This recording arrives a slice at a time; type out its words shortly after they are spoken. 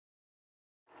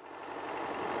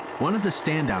One of the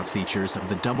standout features of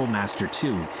the Double Master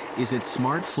 2 is its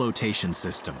smart flotation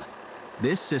system.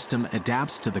 This system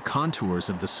adapts to the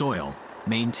contours of the soil,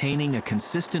 maintaining a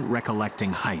consistent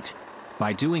recollecting height.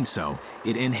 By doing so,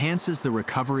 it enhances the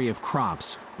recovery of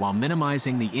crops while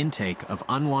minimizing the intake of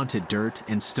unwanted dirt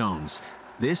and stones.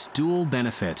 This dual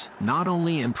benefit not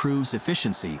only improves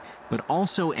efficiency, but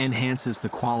also enhances the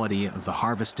quality of the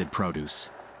harvested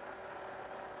produce.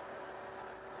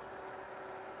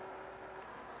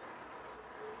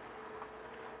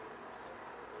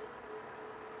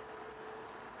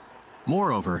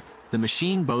 Moreover, the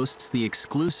machine boasts the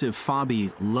exclusive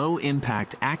FABI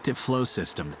low-impact active flow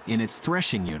system in its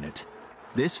threshing unit.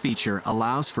 This feature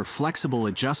allows for flexible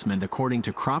adjustment according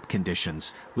to crop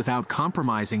conditions without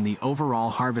compromising the overall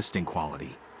harvesting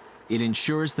quality. It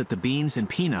ensures that the beans and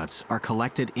peanuts are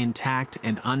collected intact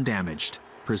and undamaged,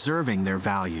 preserving their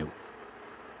value.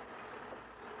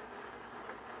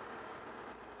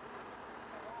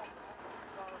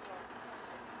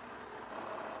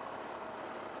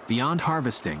 Beyond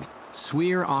harvesting,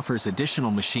 SWIR offers additional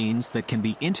machines that can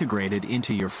be integrated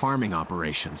into your farming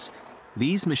operations.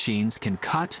 These machines can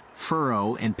cut,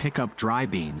 furrow, and pick up dry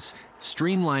beans,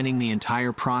 streamlining the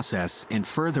entire process and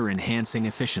further enhancing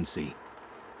efficiency.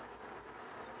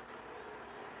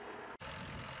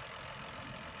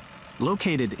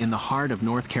 Located in the heart of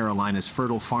North Carolina's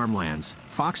fertile farmlands,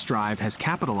 Fox Drive has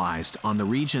capitalized on the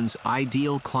region's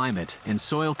ideal climate and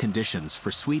soil conditions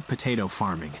for sweet potato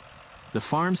farming. The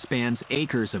farm spans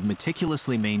acres of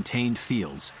meticulously maintained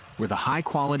fields where the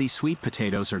high-quality sweet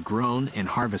potatoes are grown and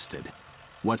harvested.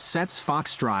 What sets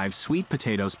Fox Drive sweet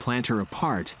potatoes planter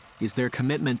apart is their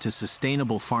commitment to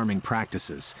sustainable farming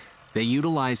practices. They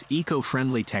utilize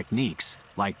eco-friendly techniques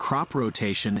like crop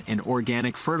rotation and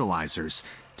organic fertilizers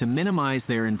to minimize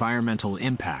their environmental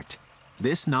impact.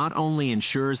 This not only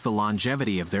ensures the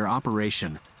longevity of their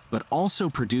operation, but also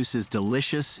produces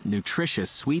delicious, nutritious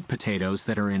sweet potatoes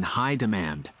that are in high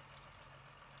demand.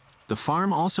 The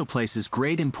farm also places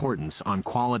great importance on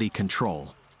quality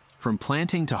control. From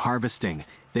planting to harvesting,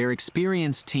 their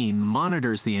experienced team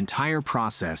monitors the entire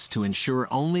process to ensure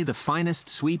only the finest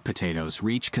sweet potatoes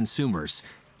reach consumers.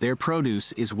 Their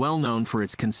produce is well known for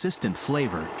its consistent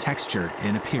flavor, texture,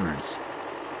 and appearance.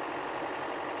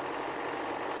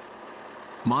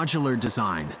 Modular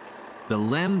design. The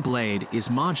LEM blade is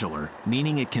modular,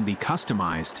 meaning it can be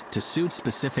customized to suit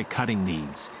specific cutting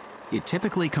needs. It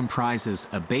typically comprises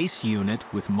a base unit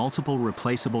with multiple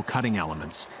replaceable cutting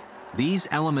elements. These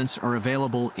elements are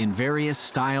available in various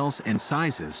styles and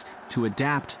sizes to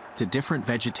adapt to different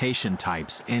vegetation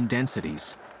types and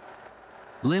densities.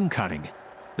 Limb cutting.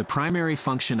 The primary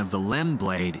function of the LEM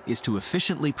blade is to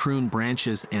efficiently prune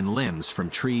branches and limbs from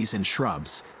trees and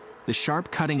shrubs. The sharp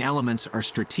cutting elements are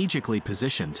strategically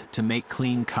positioned to make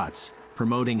clean cuts,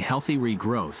 promoting healthy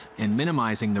regrowth and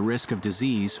minimizing the risk of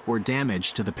disease or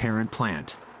damage to the parent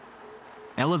plant.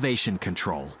 Elevation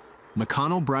control.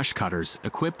 Munckhof brush cutters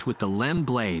equipped with the LEM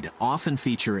blade often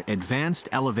feature advanced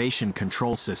elevation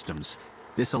control systems.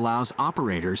 This allows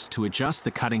operators to adjust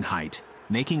the cutting height,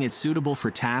 making it suitable for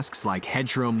tasks like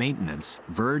hedgerow maintenance,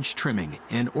 verge trimming,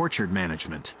 and orchard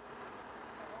management.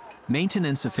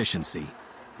 Maintenance efficiency.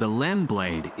 The LEM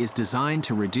blade is designed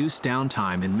to reduce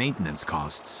downtime and maintenance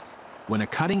costs. When a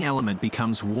cutting element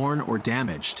becomes worn or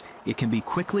damaged, it can be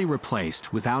quickly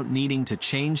replaced without needing to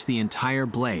change the entire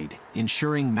blade,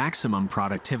 ensuring maximum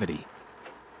productivity.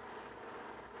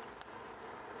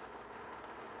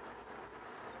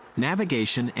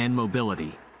 Navigation and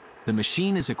mobility. The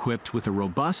machine is equipped with a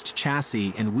robust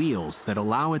chassis and wheels that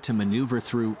allow it to maneuver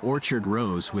through orchard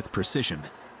rows with precision.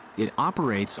 It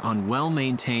operates on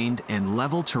well-maintained and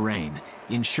level terrain,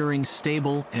 ensuring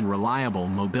stable and reliable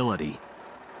mobility.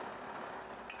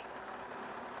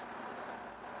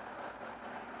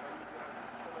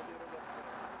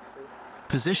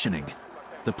 Positioning.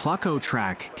 The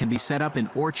Pluk-O-Trak can be set up in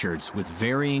orchards with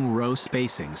varying row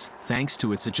spacings thanks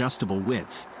to its adjustable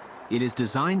width. It is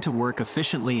designed to work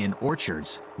efficiently in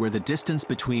orchards where the distance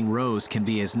between rows can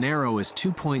be as narrow as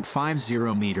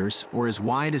 2.50 meters or as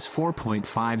wide as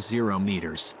 4.50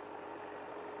 meters.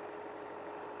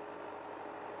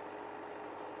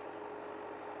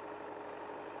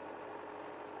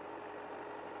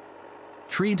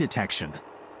 Tree detection.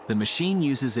 The machine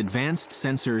uses advanced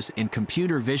sensors and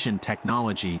computer vision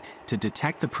technology to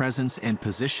detect the presence and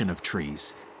position of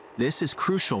trees. This is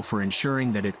crucial for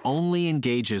ensuring that it only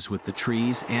engages with the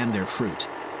trees and their fruit.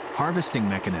 Harvesting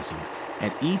mechanism.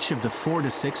 At each of the 4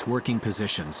 to 6 working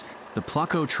positions, the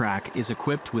Pluk-O-Trak is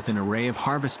equipped with an array of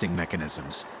harvesting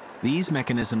mechanisms. These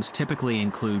mechanisms typically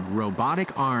include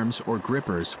robotic arms or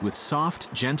grippers with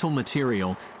soft, gentle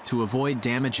material to avoid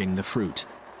damaging the fruit.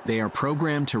 They are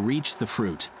programmed to reach the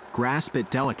fruit, grasp it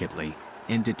delicately,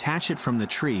 and detach it from the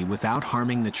tree without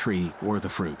harming the tree or the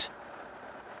fruit.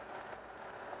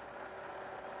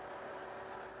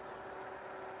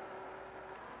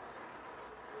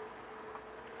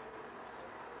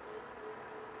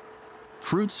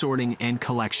 Fruit sorting and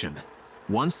collection.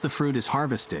 Once the fruit is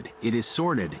harvested, it is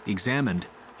sorted, examined,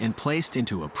 and placed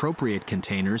into appropriate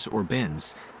containers or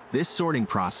bins. This sorting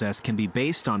process can be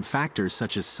based on factors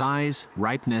such as size,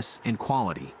 ripeness, and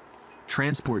quality.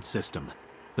 Transport system.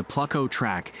 The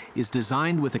Pluk-O-Trak is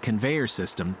designed with a conveyor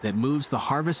system that moves the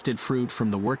harvested fruit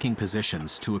from the working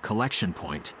positions to a collection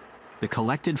point. The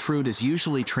collected fruit is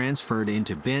usually transferred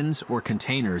into bins or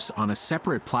containers on a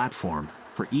separate platform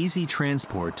for easy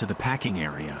transport to the packing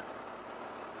area.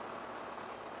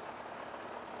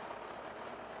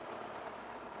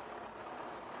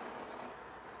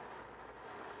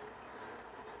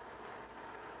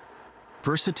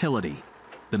 Versatility.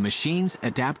 The machine's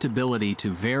adaptability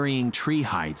to varying tree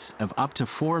heights of up to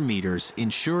 4 meters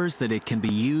ensures that it can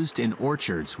be used in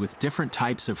orchards with different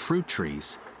types of fruit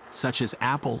trees, such as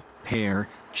apple, pear,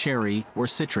 cherry, or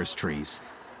citrus trees.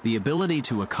 The ability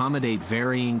to accommodate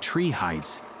varying tree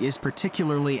heights is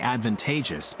particularly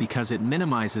advantageous because it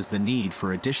minimizes the need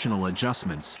for additional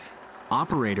adjustments.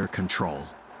 Operator control.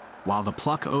 While the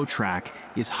Pluk-O-Trak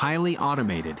is highly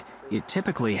automated, it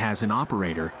typically has an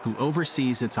operator who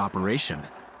oversees its operation,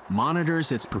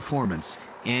 monitors its performance,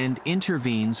 and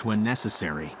intervenes when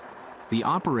necessary. The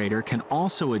operator can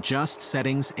also adjust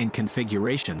settings and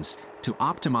configurations to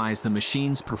optimize the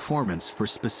machine's performance for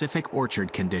specific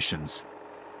orchard conditions.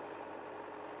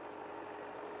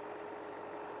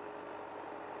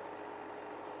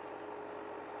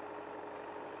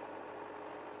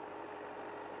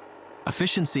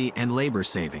 Efficiency and labor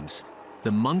savings. The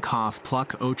Munckhof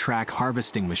Pluk-O-Trak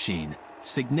harvesting machine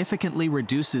significantly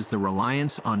reduces the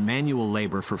reliance on manual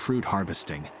labor for fruit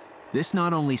harvesting. This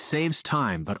not only saves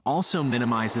time but also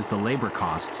minimizes the labor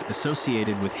costs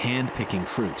associated with hand-picking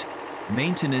fruit.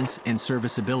 Maintenance and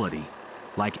serviceability.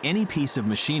 Like any piece of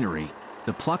machinery,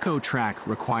 the Pluk-O-Trak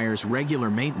requires regular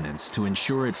maintenance to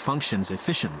ensure it functions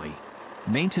efficiently.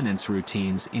 Maintenance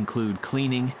routines include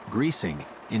cleaning, greasing,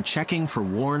 and checking for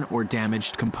worn or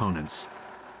damaged components.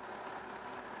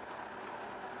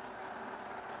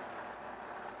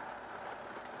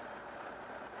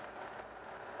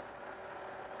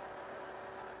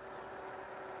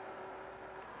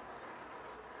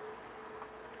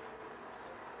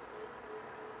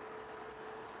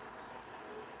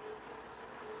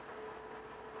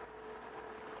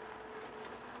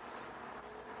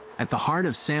 At the heart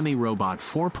of SAMI Robot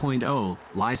 4.0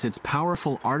 lies its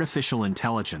powerful artificial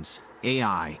intelligence,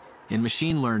 AI, and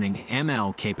machine learning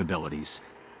 (ML) capabilities.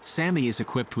 SAMI is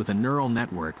equipped with a neural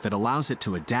network that allows it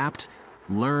to adapt,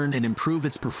 learn, and improve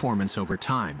its performance over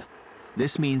time.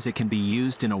 This means it can be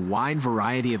used in a wide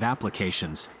variety of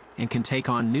applications and can take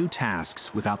on new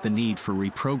tasks without the need for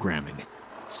reprogramming.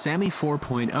 SAMI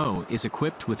 4.0 is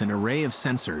equipped with an array of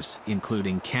sensors,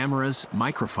 including cameras,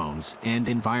 microphones, and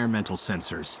environmental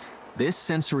sensors. This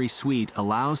sensory suite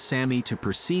allows SAMI to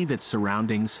perceive its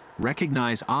surroundings,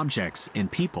 recognize objects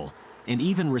and people, and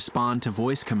even respond to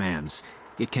voice commands.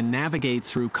 It can navigate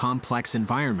through complex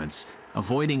environments,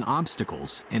 avoiding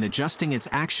obstacles and adjusting its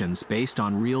actions based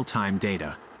on real-time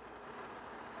data.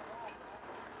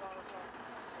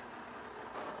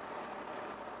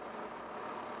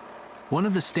 One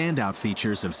of the standout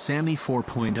features of SAMI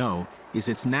 4.0 is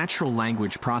its natural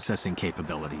language processing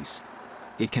capabilities.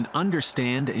 It can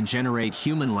understand and generate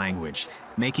human language,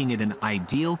 making it an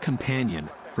ideal companion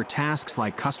for tasks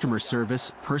like customer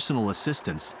service, personal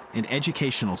assistance, and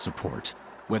educational support.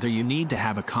 Whether you need to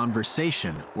have a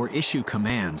conversation or issue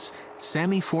commands,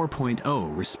 SAMI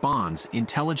 4.0 responds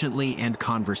intelligently and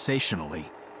conversationally.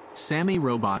 SAMI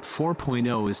Robot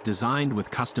 4.0 is designed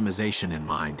with customization in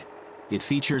mind. It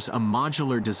features a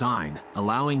modular design,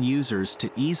 allowing users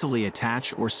to easily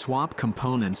attach or swap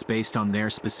components based on their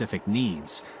specific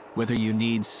needs. Whether you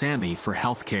need SAMI for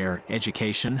healthcare,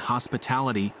 education,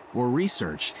 hospitality, or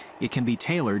research, it can be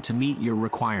tailored to meet your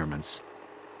requirements.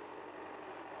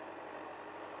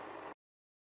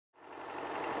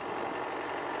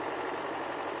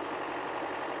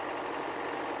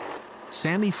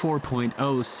 SAMI 4.0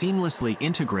 seamlessly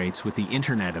integrates with the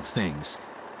Internet of Things.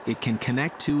 It can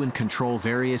connect to and control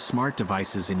various smart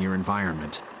devices in your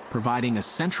environment, providing a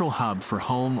central hub for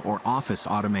home or office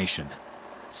automation.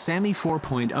 SAMI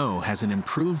 4.0 has an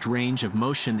improved range of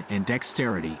motion and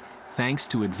dexterity thanks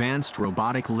to advanced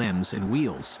robotic limbs and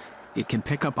wheels. It can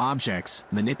pick up objects,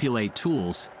 manipulate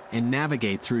tools, and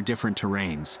navigate through different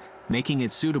terrains, making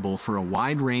it suitable for a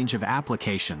wide range of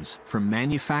applications, from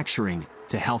manufacturing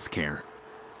to healthcare.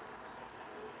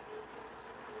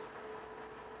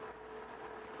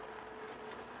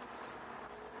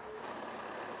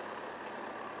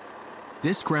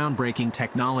 This groundbreaking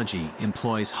technology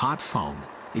employs hot foam,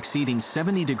 exceeding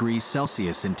 70 degrees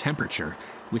Celsius in temperature,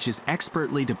 which is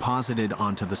expertly deposited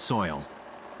onto the soil.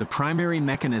 The primary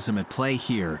mechanism at play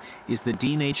here is the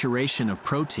denaturation of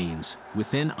proteins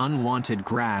within unwanted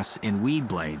grass and weed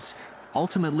blades,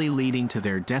 ultimately leading to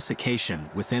their desiccation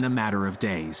within a matter of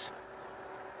days.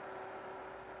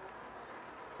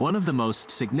 One of the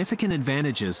most significant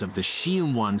advantages of the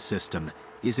KIROGN system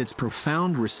is its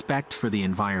profound respect for the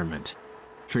environment.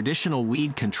 Traditional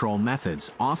weed control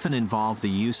methods often involve the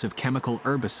use of chemical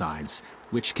herbicides,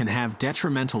 which can have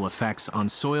detrimental effects on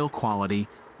soil quality,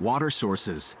 water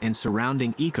sources, and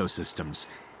surrounding ecosystems.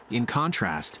 In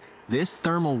contrast, this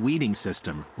thermal weeding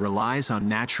system relies on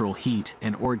natural heat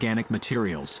and organic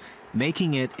materials,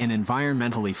 making it an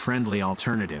environmentally friendly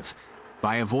alternative.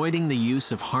 By avoiding the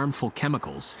use of harmful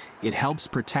chemicals, it helps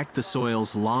protect the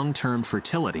soil's long-term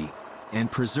fertility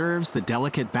and preserves the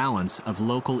delicate balance of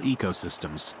local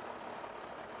ecosystems.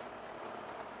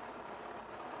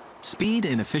 Speed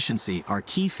and efficiency are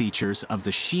key features of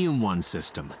the KIROGN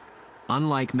system.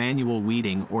 Unlike manual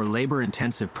weeding or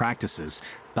labor-intensive practices,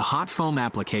 the hot foam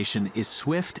application is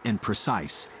swift and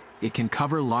precise. It can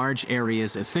cover large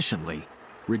areas efficiently,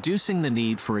 reducing the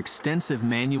need for extensive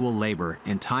manual labor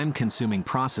and time-consuming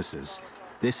processes.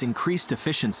 This increased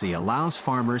efficiency allows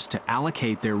farmers to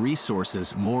allocate their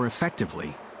resources more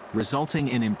effectively, resulting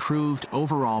in improved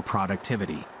overall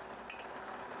productivity.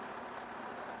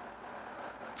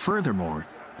 Furthermore,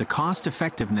 the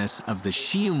cost-effectiveness of the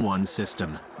KIROGN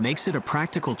system makes it a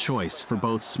practical choice for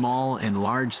both small and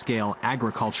large-scale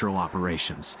agricultural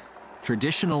operations.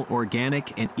 Traditional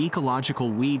organic and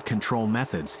ecological weed control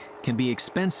methods can be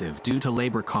expensive due to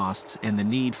labor costs and the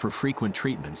need for frequent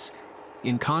treatments.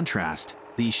 In contrast,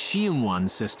 the KIROGN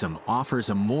system offers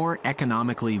a more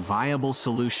economically viable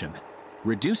solution,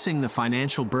 reducing the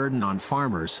financial burden on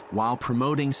farmers while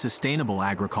promoting sustainable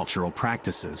agricultural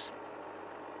practices.